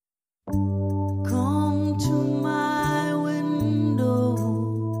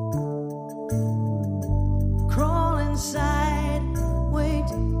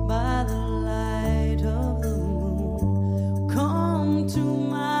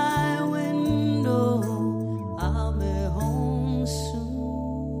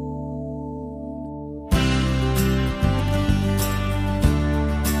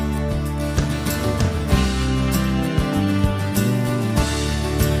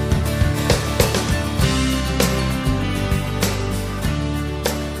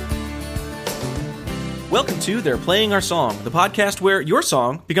welcome to They're Playing Our Song, the podcast where your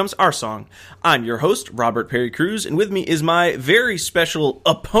song becomes our song. I'm your host, Robert Perry Cruz, and with me is my very special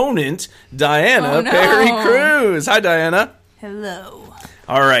opponent, Diana Perry Cruz. Hi, Diana. Hello.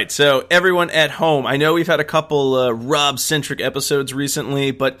 All right, so everyone at home, I know we've had a couple Rob-centric episodes recently,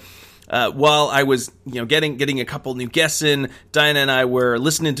 but while I was getting a couple new guests in, Diana and I were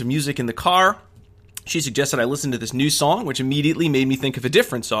listening to music in the car. She suggested I listen to this new song, which immediately made me think of a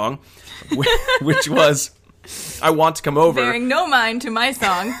different song, which was I Want to Come Over. Bearing no mind to my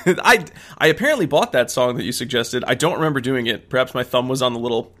song. I apparently bought that song that you suggested. I don't remember doing it. Perhaps my thumb was on the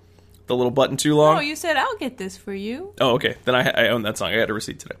little button too long. Oh, you said, I'll get this for you. Oh, okay. Then I own that song. I had a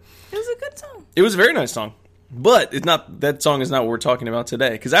receipt today. It was a good song. It was a very nice song. But that song is not what we're talking about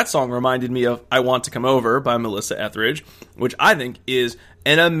today, because that song reminded me of I Want to Come Over by Melissa Etheridge, which I think is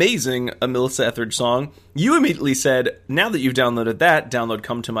an amazing Melissa Etheridge song. You immediately said, now that you've downloaded that, download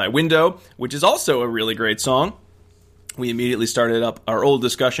Come to My Window, which is also a really great song. We immediately started up our old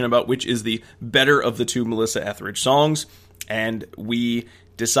discussion about which is the better of the two Melissa Etheridge songs, and we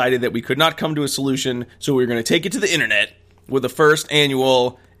decided that we could not come to a solution, so we were going to take it to the internet with the first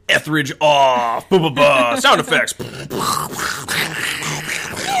annual Etheridge off, sound effects.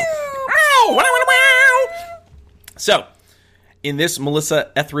 So, in this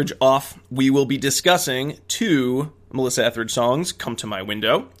Melissa Etheridge off, we will be discussing two Melissa Etheridge songs, Come to My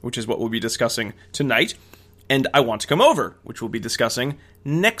Window, which is what we'll be discussing tonight, and I Want to Come Over, which we'll be discussing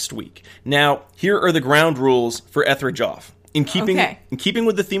next week. Now, here are the ground rules for Etheridge off. In keeping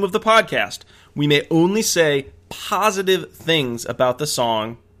with the theme of the podcast, we may only say positive things about the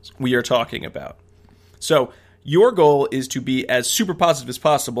song we are talking about. So, your goal is to be as super positive as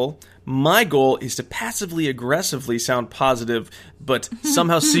possible. My goal is to passively aggressively sound positive, but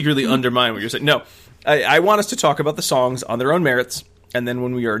somehow secretly undermine what you're saying. No, I want us to talk about the songs on their own merits, and then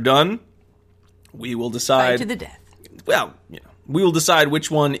when we are done, we will decide... Fight to the death. Well, we will decide which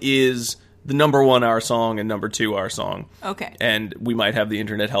one is the number one our song and number two our song. Okay. And we might have the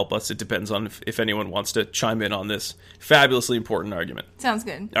internet help us. It depends on if anyone wants to chime in on this fabulously important argument. Sounds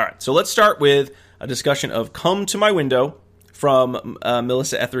good. All right, so let's start with a discussion of Come to My Window from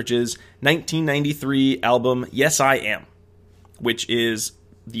Melissa Etheridge's 1993 album Yes, I Am, which is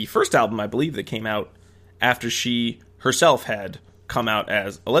the first album, I believe, that came out after she herself had come out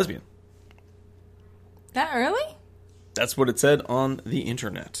as a lesbian. That early? That's what it said on the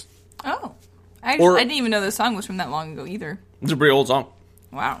internet. Oh. I didn't even know the song was from that long ago either. It's a pretty old song.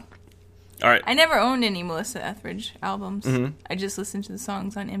 Wow. All right. I never owned any Melissa Etheridge albums. Mm-hmm. I just listened to the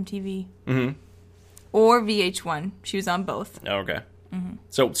songs on MTV. Mm-hmm. Or VH1. She was on both. Oh, okay. Mm-hmm.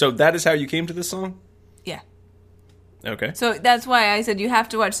 So that is how you came to this song? Yeah. Okay. So that's why I said you have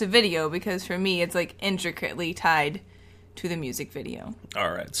to watch the video, because for me it's like intricately tied to the music video.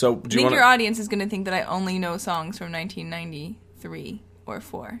 All right. So I think your audience is going to think that I only know songs from 1993 or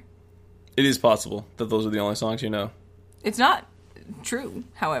 4. It is possible that those are the only songs you know. It's not true,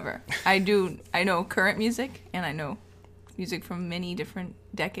 however. I know current music, and I know music from many different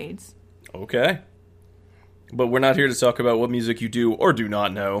decades. Okay. But we're not here to talk about what music you do or do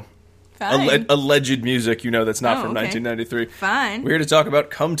not know. Fine. Alleged music you know that's not from okay. 1993. Fine. We're here to talk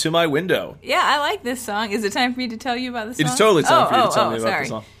about Come to My Window. Yeah, I like this song. Is it time for me to tell you about the song? It's totally time for you to tell me about sorry. the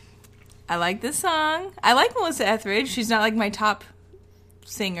song. I like this song. I like Melissa Etheridge. She's not like my top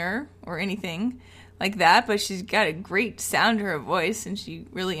singer or anything like that, but she's got a great sound to her voice, and she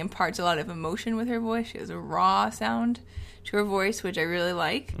really imparts a lot of emotion with her voice. She has a raw sound to her voice, which I really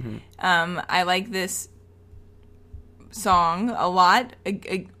like. Mm-hmm. I like this song a lot,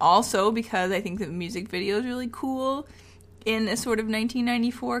 also because I think the music video is really cool in a sort of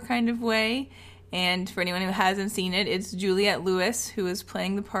 1994 kind of way. And for anyone who hasn't seen it, it's Juliette Lewis, who is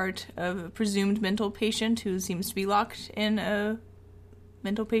playing the part of a presumed mental patient who seems to be locked in a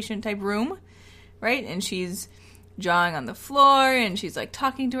mental patient type room, right? And she's jawing on the floor, and she's like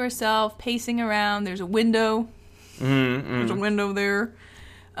talking to herself, pacing around. There's a window. Mm-hmm. There's a window there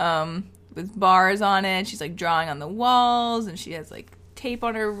with bars on it. She's like drawing on the walls, and she has like tape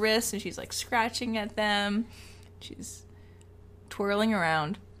on her wrists, and she's like scratching at them. She's twirling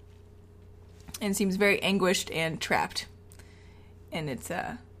around and seems very anguished and trapped. And it's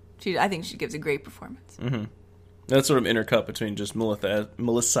I think she gives a great performance. Mm-hmm. That's sort of intercut between just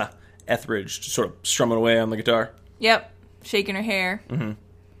Melissa Etheridge just sort of strumming away on the guitar. Yep. Shaking her hair. Mm-hmm.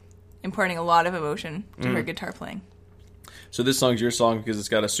 Imparting a lot of emotion to her guitar playing. So this song's your song because it's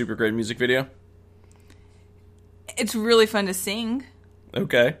got a super great music video? It's really fun to sing.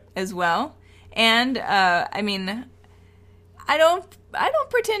 Okay. As well. And, I mean, I don't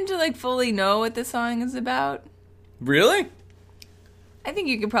pretend to, like, fully know what the song is about. Really? I think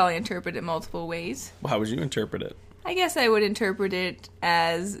you could probably interpret it multiple ways. Well, how would you interpret it? I guess I would interpret it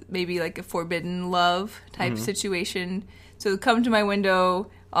as maybe like a forbidden love type situation. So Come to My Window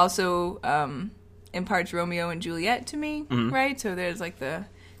also imparts Romeo and Juliet to me, right? So there's like the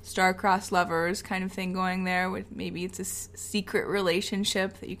star-crossed lovers kind of thing going there. With maybe it's a secret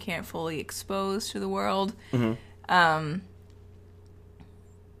relationship that you can't fully expose to the world. I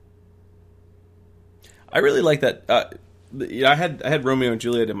really like that. I had Romeo and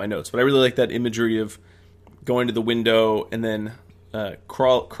Juliet in my notes, but I really like that imagery of going to the window and then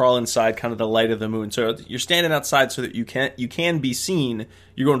crawl inside kind of the light of the moon. So you're standing outside so that you can be seen.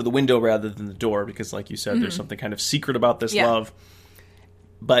 You're going to the window rather than the door because, like you said, there's something kind of secret about this love.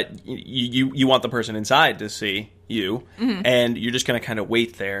 But you want the person inside to see you, and you're just going to kind of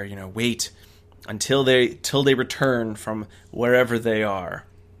wait there. Wait until they return from wherever they are.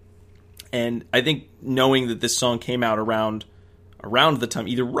 And I think knowing that this song came out around the time,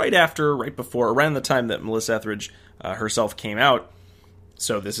 either right after, right before, around the time that Melissa Etheridge herself came out.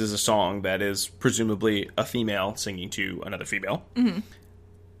 So this is a song that is presumably a female singing to another female.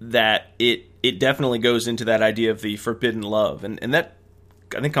 That it definitely goes into that idea of the forbidden love, and that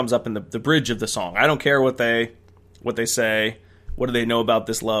I think comes up in the bridge of the song. I don't care what they say. What do they know about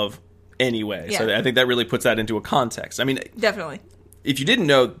this love anyway? Yeah. So I think that really puts that into a context. I mean, Definitely. If you didn't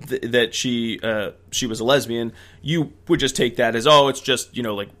know that she was a lesbian, you would just take that as, oh, it's just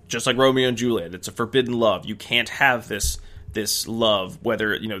just like Romeo and Juliet. It's a forbidden love. You can't have this love,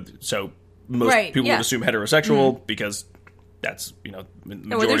 whether So most people would assume heterosexual because that's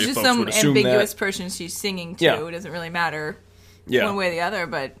majority there's of just folks some would assume ambiguous that. person she's singing to. It doesn't really matter one way or the other,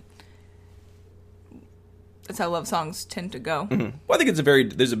 but that's how love songs tend to go. Well, I think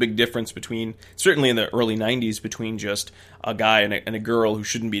there's a big difference between, certainly in the early 90s, between just a guy and a girl who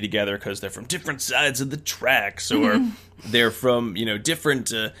shouldn't be together because they're from different sides of the tracks or they're from,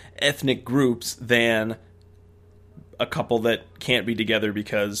 different ethnic groups than a couple that can't be together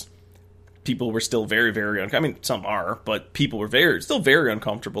because people were still very, very I mean, some are, but people were still very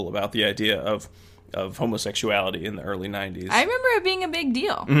uncomfortable about the idea of homosexuality in the early 90s. I remember it being a big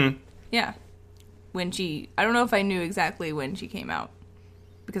deal. Yeah. I don't know if I knew exactly when she came out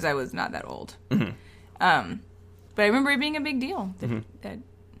because I was not that old. But I remember it being a big deal that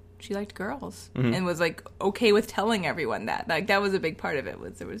she liked girls and was like okay with telling everyone that. Like that was a big part of it.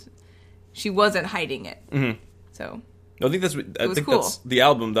 She wasn't hiding it. So I think that's cool. That's the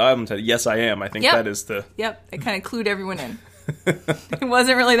album. The album said "Yes, I Am." I think that is the. Yep, it kind of clued everyone in. It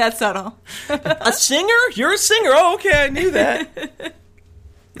wasn't really that subtle. A singer? You're a singer? Oh, okay, I knew that.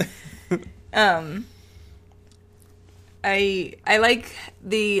 I like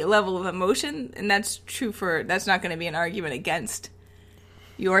the level of emotion, and that's not going to be an argument against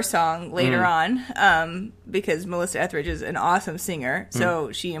your song later on, because Melissa Etheridge is an awesome singer,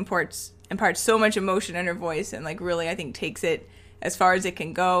 so she imparts so much emotion in her voice, and like really, I think takes it as far as it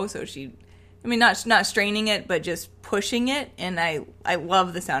can go. So not straining it, but just pushing it, and I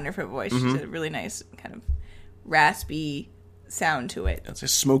love the sound of her voice. She's a really nice kind of raspy sound to it. It's a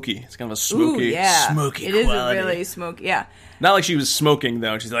smoky. It's kind of a smoky, smoky It quality. is a really smoky, yeah. Not like she was smoking,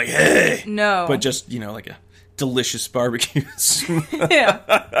 though. She's like, hey! No. But just, like a delicious barbecue.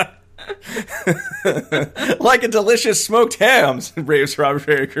 Yeah. Like a delicious smoked hams, raves Robert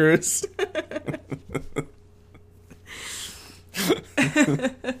Perry Cruz.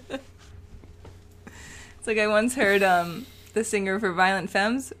 It's like I once heard the singer for Violent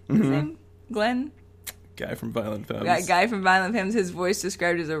Femmes, his name? Glenn? Guy from Violent Femmes. Guy from Violent Femmes, his voice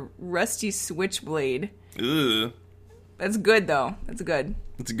described as a rusty switchblade. Ugh. That's good, though. That's good.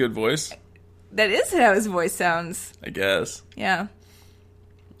 It's a good voice. That is how his voice sounds. I guess. Yeah.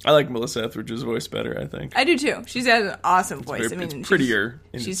 I like Melissa Etheridge's voice better, I think. I do, too. She's got an awesome voice. It's prettier.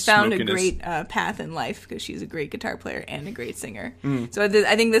 She's found a great path in life because she's a great guitar player and a great singer. So I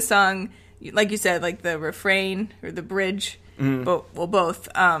think this song, like you said, like the refrain or the bridge, both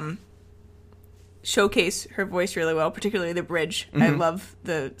showcase her voice really well, particularly the bridge. I love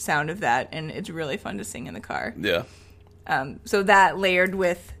the sound of that, and it's really fun to sing in the car. Yeah. So that layered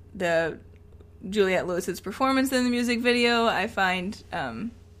with the Juliette Lewis's performance in the music video, I find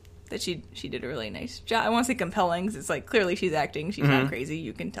that she did a really nice job. I want to say compelling because it's like clearly she's acting. She's not crazy.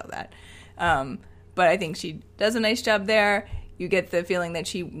 You can tell that. But I think she does a nice job there. You get the feeling that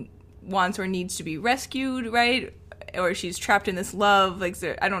she wants or needs to be rescued, right? Or she's trapped in this love. Like,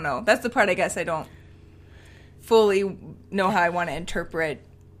 I don't know. That's the part I guess I don't fully know how I want to interpret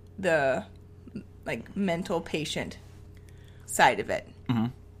the like mental patient side of it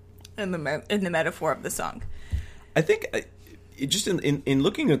in the metaphor of the song. I think just in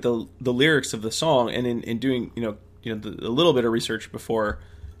looking at the lyrics of the song and in doing a little bit of research before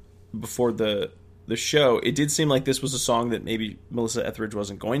the show, it did seem like this was a song that maybe Melissa Etheridge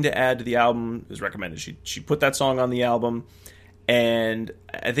wasn't going to add to the album. It was recommended she put that song on the album, and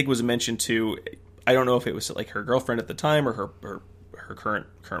I think it was mentioned to, I don't know if it was like her girlfriend at the time or her current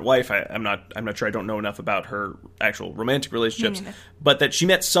wife. I'm not sure. I don't know enough about her actual romantic relationships, but that she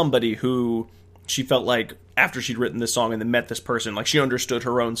met somebody who she felt like after she'd written this song and then met this person, like she understood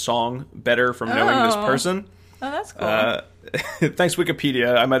her own song better from knowing this person. Oh, that's cool. Thanks,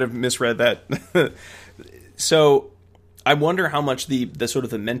 Wikipedia. I might have misread that. So I wonder how much the sort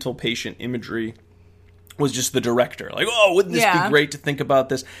of the mental patient imagery was just the director. Like, oh, wouldn't this be great to think about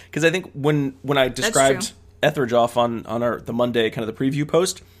this? Because I think when I described Etheridge off on the Monday kind of the preview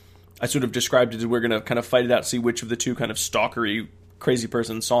post, I sort of described it as we're going to kind of fight it out, see which of the two kind of stalkery crazy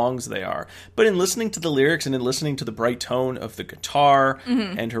person songs they are. But in listening to the lyrics and in listening to the bright tone of the guitar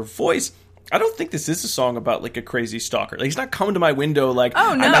and her voice, I don't think this is a song about like a crazy stalker. Like, he's not coming to my window like,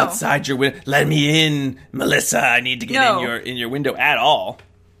 oh, no. I'm outside your window. Let me in, Melissa. I need to get in your window at all.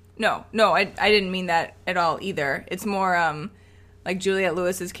 No, I didn't mean that at all either. It's more like Juliette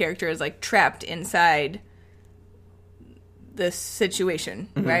Lewis's character is like trapped inside this situation,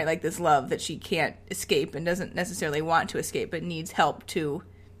 right? Like this love that she can't escape and doesn't necessarily want to escape, but needs help to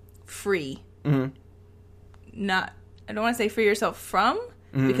free. Not, I don't want to say free yourself from,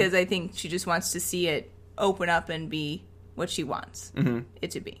 because I think she just wants to see it open up and be what she wants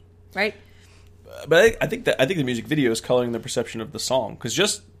it to be, right? But I think the music video is coloring the perception of the song, because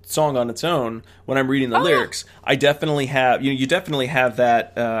just song on its own, when I'm reading the lyrics, I definitely have you definitely have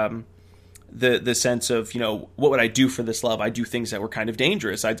that the sense of, what would I do for this love? I'd do things that were kind of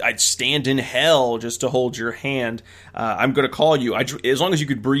dangerous. I'd stand in hell just to hold your hand. I'm going to call you. As long as you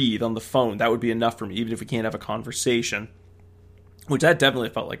could breathe on the phone, that would be enough for me, even if we can't have a conversation. Which that definitely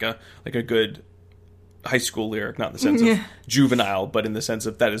felt like a good high school lyric, not in the sense of juvenile, but in the sense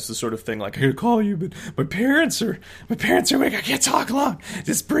of that is the sort of thing like, I could call you, but my parents are awake. I can't talk long.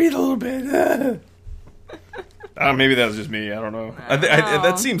 Just breathe a little bit. Maybe that was just me. I don't know.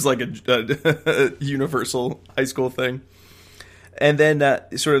 That seems like a universal high school thing. And then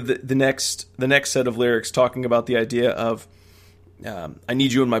sort of the next set of lyrics talking about the idea of I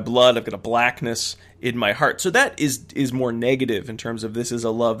need you in my blood. I've got a blackness in my heart. So that is more negative in terms of this is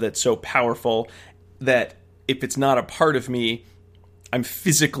a love that's so powerful that if it's not a part of me, I'm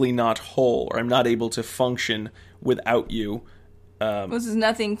physically not whole, or I'm not able to function without you. This is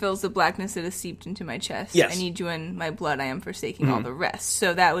nothing fills the blackness that has seeped into my chest. Yes. I need you in my blood. I am forsaking all the rest.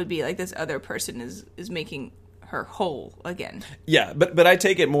 So that would be like this other person is making her whole again. Yeah, but I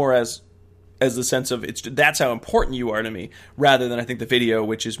take it more as the sense of that's how important you are to me, rather than I think the video,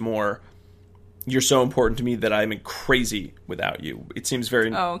 which is more, you're so important to me that I'm crazy without you. It seems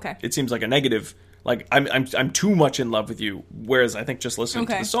very. Oh, okay. It seems like a negative. Like I'm too much in love with you. Whereas I think just listening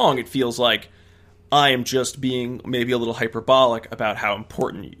to the song, it feels like I am just being maybe a little hyperbolic about how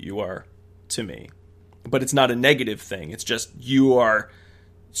important you are to me. But it's not a negative thing. It's just you are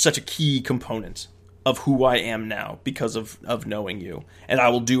such a key component of who I am now because of knowing you, and I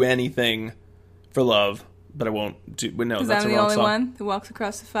will do anything for love, but I won't do. No, that's I'm the only one who walks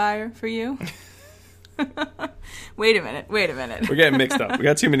across the fire for you. Wait a minute. We're getting mixed up. We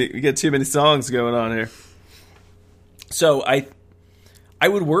got too many songs going on here. So I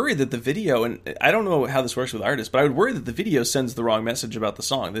would worry that the video, and I don't know how this works with artists, but I would worry that the video sends the wrong message about the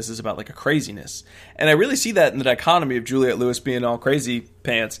song. This is about like a craziness. And I really see that in the dichotomy of Juliette Lewis being all crazy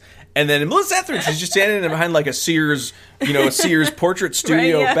pants. And then Melissa Etheridge is just standing behind like a Sears portrait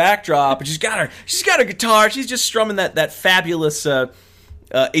studio backdrop, and she's got her guitar. She's just strumming that fabulous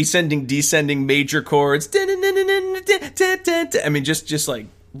ascending, descending major chords. I mean, just like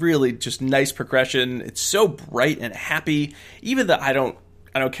really just nice progression. It's so bright and happy. Even the I don't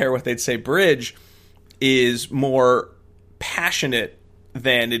care what they'd say bridge is more passionate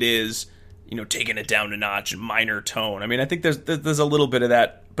than it is, taking it down a notch and minor tone. I mean, I think there's a little bit of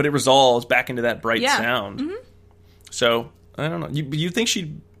that, but it resolves back into that bright sound. Mm-hmm. So I don't know. You think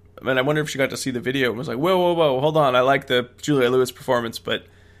she'd? I mean, I wonder if she got to see the video and was like, whoa, hold on. I like the Juliette Lewis performance, but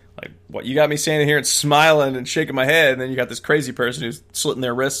like, what, you got me standing here and smiling and shaking my head, and then you got this crazy person who's slitting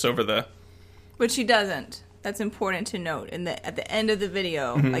their wrists over the... But she doesn't. That's important to note. At the end of the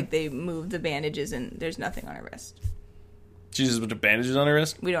video, like, they move the bandages and there's nothing on her wrist. She just put the bandages on her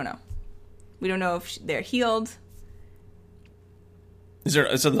wrist? We don't know. We don't know if they're healed. Is there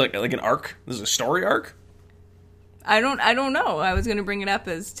like an arc? There's a story arc? I don't know. I was going to bring it up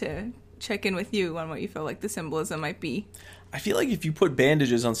as to check in with you on what you feel like the symbolism might be. I feel like if you put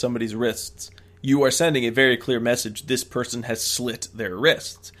bandages on somebody's wrists, you are sending a very clear message. This person has slit their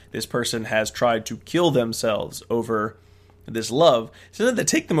wrists. this person has tried to kill themselves over this love. So then they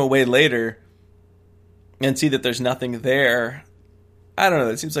take them away later and see that there's nothing there. I don't know.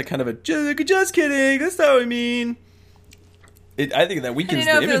 It seems like kind of a just kidding. That's not what I mean. I think that weakens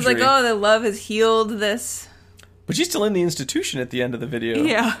the imagery. It was like, oh, the love has healed this. But she's still in the institution at the end of the video.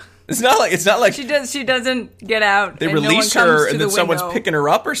 Yeah. It's not like she doesn't get out. They release her and then someone's picking her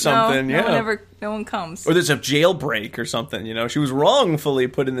up or something. No one comes. Or there's a jailbreak or something. She was wrongfully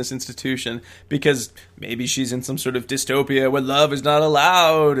put in this institution because maybe she's in some sort of dystopia where love is not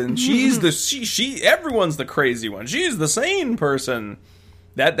allowed, and she's everyone's the crazy one. She's the sane person.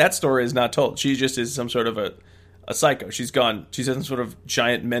 That story is not told. She just is some sort of a psycho. She's had some sort of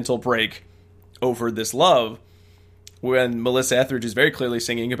giant mental break over this love, when Melissa Etheridge is very clearly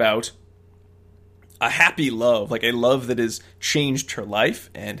singing about a happy love, like a love that has changed her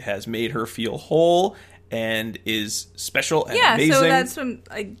life and has made her feel whole and is special and amazing. So that's when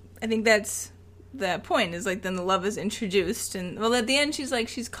I think that's the point, is like then the love is introduced, and well, at the end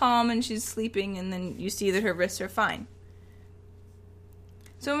she's calm and she's sleeping, and then you see that her wrists are fine.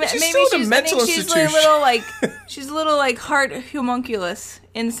 So maybe she's a little heart homunculus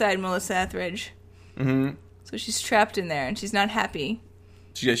inside Melissa Etheridge. Mm-hmm. So she's trapped in there, and she's not happy.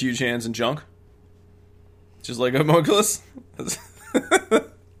 She got huge hands and junk? Just like a homunculus?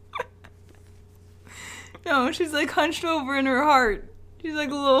 No, she's hunched over in her heart. She's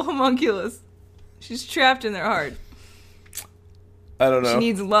like a little homunculus. She's trapped in their heart. I don't know. She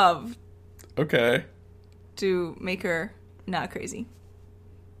needs love. Okay. To make her not crazy.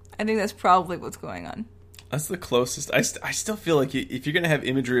 I think that's probably what's going on. That's the closest. I still feel like if you're going to have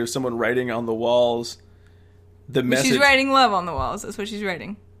imagery of someone writing on the walls... She's writing love on the walls. That's what she's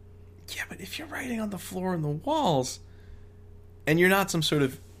writing. Yeah, but if you're writing on the floor and the walls, and you're not some sort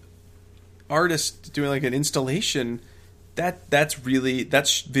of artist doing an installation, that's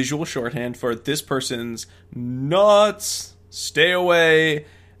visual shorthand for this person's nuts. Stay away.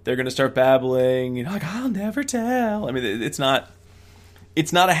 They're gonna start babbling. I'll never tell. I mean, it's not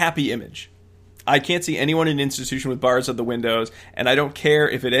a happy image. I can't see anyone in an institution with bars at the windows, and I don't care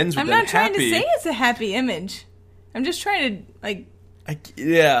if it ends with them happy. I'm not trying to say it's a happy image. I'm just trying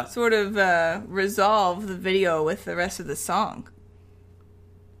to, sort of resolve the video with the rest of the song.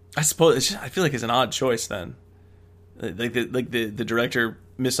 I suppose, I feel like it's an odd choice then. The director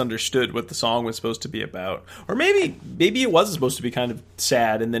misunderstood what the song was supposed to be about. Or maybe it was supposed to be kind of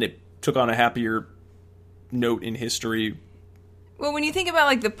sad, and then it took on a happier note in history. Well, when you think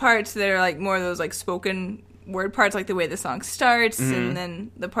about, the parts that are, more of those, spoken word parts, the way the song starts, mm-hmm. and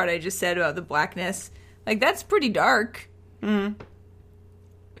then the part I just said about the blackness... that's pretty dark. Mm-hmm.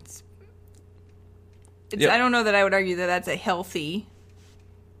 Yep. I don't know that I would argue that that's a healthy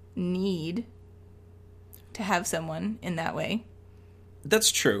need to have someone in that way.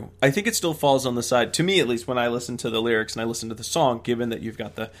 That's true. I think it still falls on the side, to me at least, when I listen to the lyrics and I listen to the song, given that you've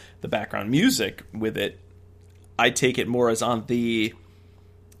got the background music with it, I take it more as on the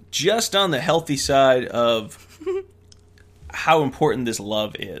healthy side of how important this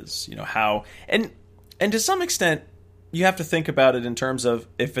love is. How... And to some extent, you have to think about it in terms of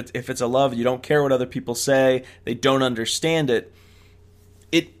if it's a love, you don't care what other people say, they don't understand it.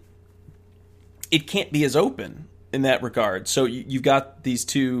 It can't be as open in that regard. So you've got these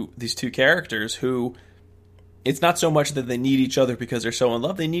two characters who, it's not so much that they need each other because they're so in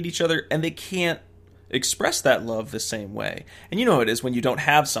love. They need each other, and they can't express that love the same way. And you know how it is when you don't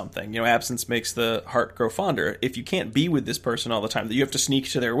have something. Absence makes the heart grow fonder. If you can't be with this person all the time, that you have to sneak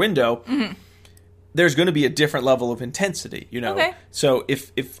to their window. Mm-hmm. There's going to be a different level of intensity, Okay. So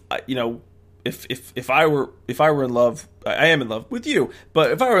if I were in love, I am in love with you.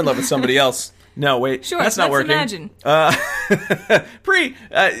 But if I were in love with somebody else, no, wait, sure, that's not working. Imagine. Pre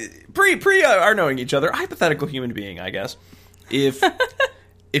are knowing each other, a hypothetical human being, I guess. If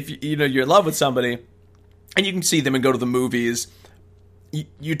you're in love with somebody, and you can see them and go to the movies.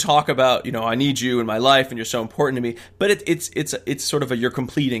 You talk about, I need you in my life and you're so important to me, but it's sort of you're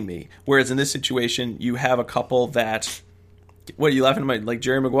completing me. Whereas in this situation, you have a couple that, what are you laughing at my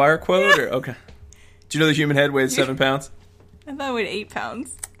Jerry Maguire quote? Yeah. Or okay. Do you know the human head weighs 7 pounds? I thought it weighed 8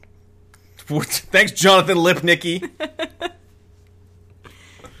 pounds. Thanks, Jonathan Lipnicki.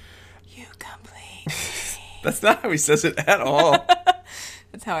 You complete me. That's not how he says it at all.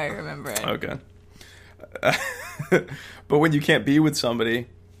 That's how I remember it. Okay. But when you can't be with somebody,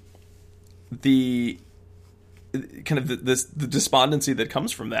 the kind of the despondency that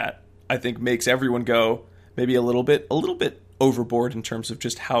comes from that, I think, makes everyone go maybe a little bit overboard in terms of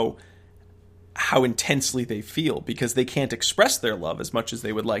just how how intensely they feel, because they can't express their love as much as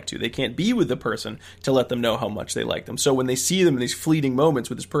they would like to. They can't be with the person to let them know how much they like them. So when they see them in these fleeting moments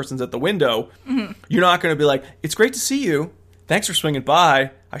with this person's at the window, you're not going to be like, it's great to see you. Thanks for swinging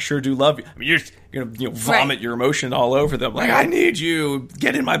by. I sure do love you. I mean, you're going to vomit your emotion all over them. Like, I need you.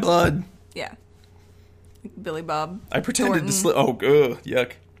 Get in my blood. Yeah. Billy Bob. I pretended to slip. Oh, ugh,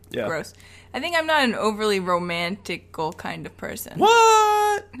 yuck. Yeah. Gross. I think I'm not an overly romantical kind of person.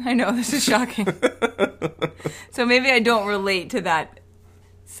 What? I know, this is shocking. So maybe I don't relate to that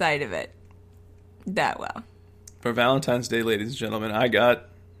side of it that well. For Valentine's Day, ladies and gentlemen, I got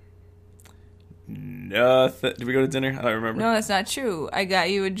nothing. Did we go to dinner? I don't remember. No, that's not true. I got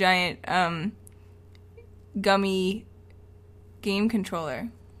you a giant gummy game controller.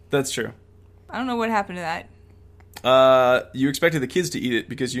 That's true. I don't know what happened to that. You expected the kids to eat it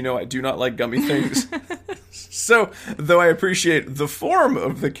because you know I do not like gummy things. So, though I appreciate the form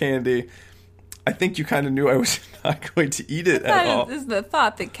of the candy, I think you kind of knew I was not going to eat it at all. This is the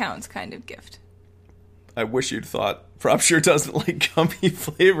thought that counts kind of gift. I wish you'd thought. Prop sure doesn't like gummy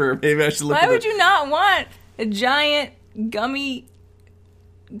flavor. Maybe I should look at Why would you not want a giant gummy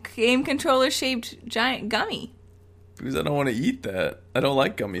game controller shaped giant gummy? Because I don't want to eat that. I don't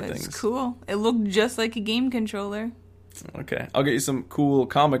like gummy things. It's cool. It looked just like a game controller. Okay. I'll get you some cool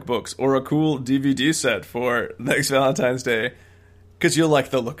comic books or a cool DVD set for next Valentine's Day. Because you'll like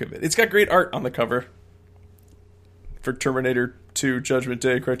the look of it. It's got great art on the cover. For Terminator 2 Judgment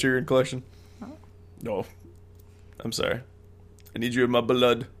Day Criterion Collection. Oh. No. I'm sorry. I need you in my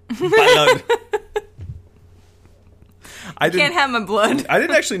blood. Blood. I can't have my blood. I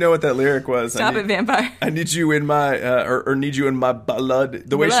didn't actually know what that lyric was. Stop it, vampire. I need you in my, or need you in my blood.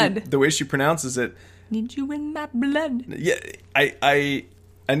 The way she pronounces it. Need you in my blood. Yeah, I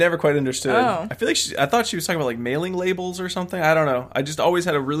never quite understood. Oh. I feel like I thought she was talking about like mailing labels or something. I don't know. I just always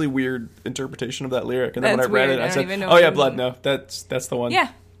had a really weird interpretation of that lyric, and then when I read it, I said, "Oh yeah, blood." No, that's the one. Yeah,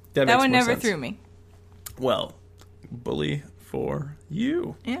 that one never threw me. Well, bully for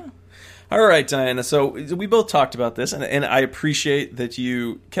you. Yeah. All right, Diana. So we both talked about this, and I appreciate that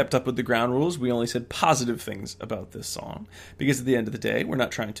you kept up with the ground rules. We only said positive things about this song because at the end of the day, we're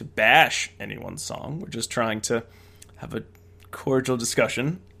not trying to bash anyone's song. We're just trying to have a cordial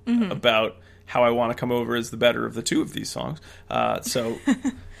discussion about how I Want to Come Over is the better of the two of these songs. So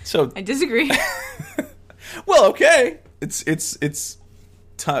I disagree. Well, okay. It's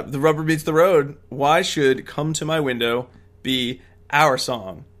time. The rubber meets the road. Why should Come to My Window be our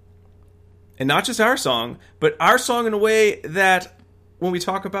song? And not just our song, but our song in a way that, when we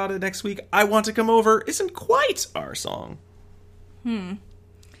talk about it next week, I Want to Come Over isn't quite our song.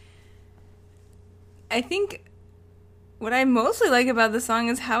 I think what I mostly like about the song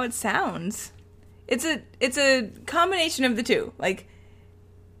is how it sounds. It's a combination of the two. Like,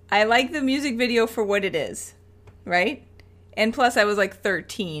 I like the music video for what it is, right? And plus, I was like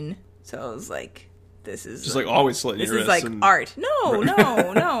 13, so I was like, "This is just like always slitting your wrists. This is like art."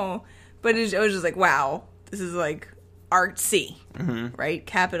 No. But I was just like, "Wow, this is like artsy," right?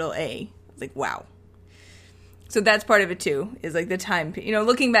 Capital A. Like, wow. So that's part of it too. Is like the time.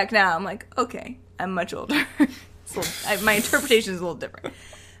 Looking back now, I'm like, okay, I'm much older. My interpretation is a little different.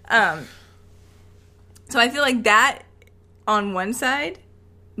 So I feel like that on one side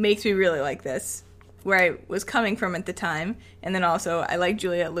makes me really like this, where I was coming from at the time, and then also I like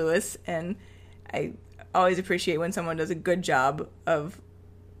Juliette Lewis, and I always appreciate when someone does a good job of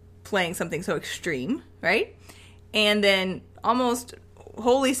playing something so extreme, right? And then almost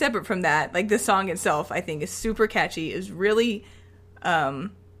wholly separate from that, like the song itself, I think is super catchy, is really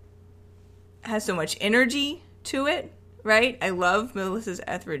has so much energy to it, right? I love Melissa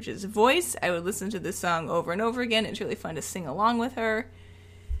Etheridge's voice. I would listen to this song over and over again. It's really fun to sing along with her.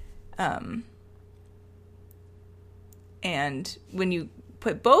 And when you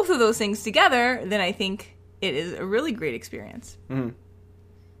put both of those things together, then I think it is a really great experience. Mm-hmm.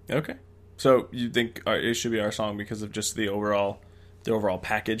 Okay. So you think it should be our song because of just the overall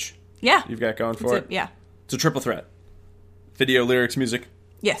package? Yeah. You've got going for it? Yeah. It's a triple threat. Video, lyrics, music?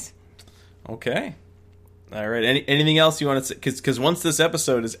 Yes. Okay. All right. Anything else you want to say? Because once this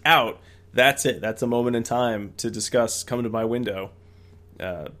episode is out, that's it. That's a moment in time to discuss Come to My Window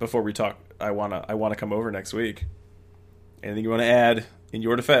before we talk I wanna Come Over next week. Anything you want to add in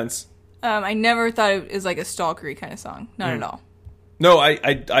your defense? I never thought it was like a stalkery kind of song. Not at all. No,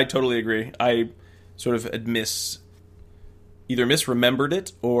 I totally agree. I sort of either misremembered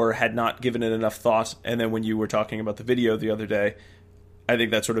it or had not given it enough thought. And then when you were talking about the video the other day, I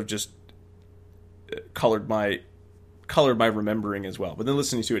think that sort of just colored my remembering as well. But then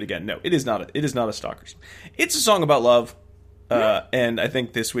listening to it again, no, it is not a stalker. It's a song about love, and I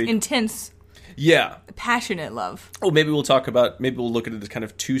think this week intense Yeah. passionate love. Oh, maybe we'll look at it as kind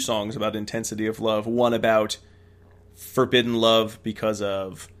of two songs about intensity of love. One about forbidden love because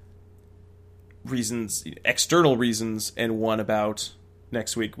of reasons, external reasons, and one about,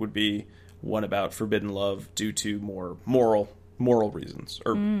 next week would be one about forbidden love due to more moral reasons,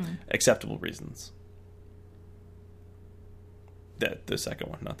 or acceptable reasons. The second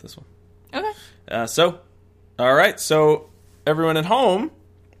one, not this one. Okay. All right. So, everyone at home,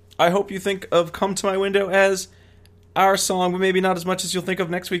 I hope you think of Come to My Window as our song, but maybe not as much as you'll think of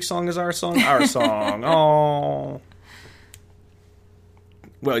next week's song as our song. Our song. Oh.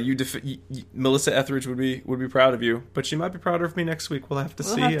 Well, Melissa Etheridge would be proud of you, but she might be prouder of me next week. We'll have to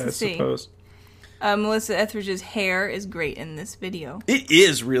see, I suppose. Melissa Etheridge's hair is great in this video. It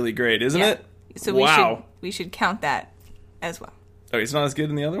is really great, isn't it? So we should count that as well. Oh, it's not as good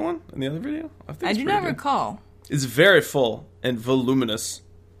in the other one? In the other video? I do not recall. It's very full and voluminous.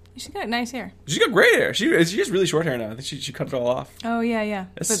 She's got nice hair. She's got great hair. She has really short hair now. I think she cut it all off. Oh, yeah.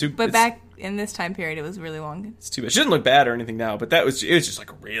 But back in this time period, it was really long. It's too bad. She doesn't look bad or anything now, but it was just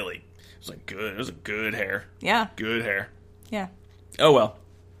like really, it was like good. It was a good hair. Yeah. Good hair. Yeah. Oh, well.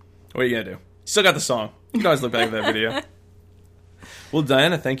 What are you going to do? Still got the song. You can always look back at that video. Well,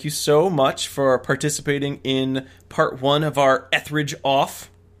 Diana, thank you so much for participating in part 1 of our Etheridge Off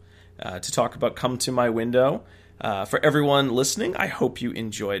to talk about Come to My Window. For everyone listening, I hope you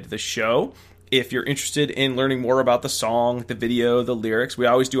enjoyed the show. If you're interested in learning more about the song, the video, the lyrics, we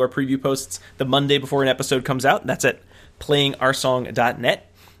always do our preview posts the Monday before an episode comes out. That's at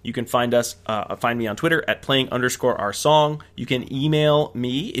playingoursong.net. You can find me on Twitter at playing_oursong. You can email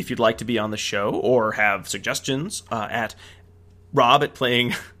me if you'd like to be on the show or have suggestions at Rob at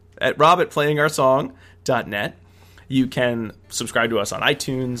playingoursong.net. You can subscribe to us on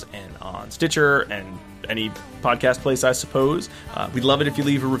iTunes and on Stitcher and any podcast place, I suppose. We'd love it if you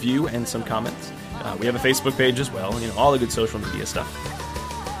leave a review and some comments. We have a Facebook page as well, all the good social media stuff.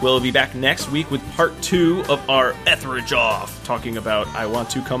 We'll be back next week with part 2 of our Etheridge Off, talking about I Want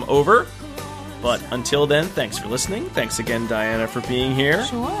to Come Over. But until then, thanks for listening. Thanks again, Diana, for being here.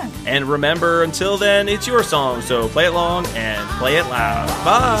 Sure. And remember, until then, it's your song, so play it long and play it loud.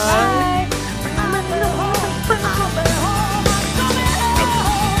 Bye. Bye.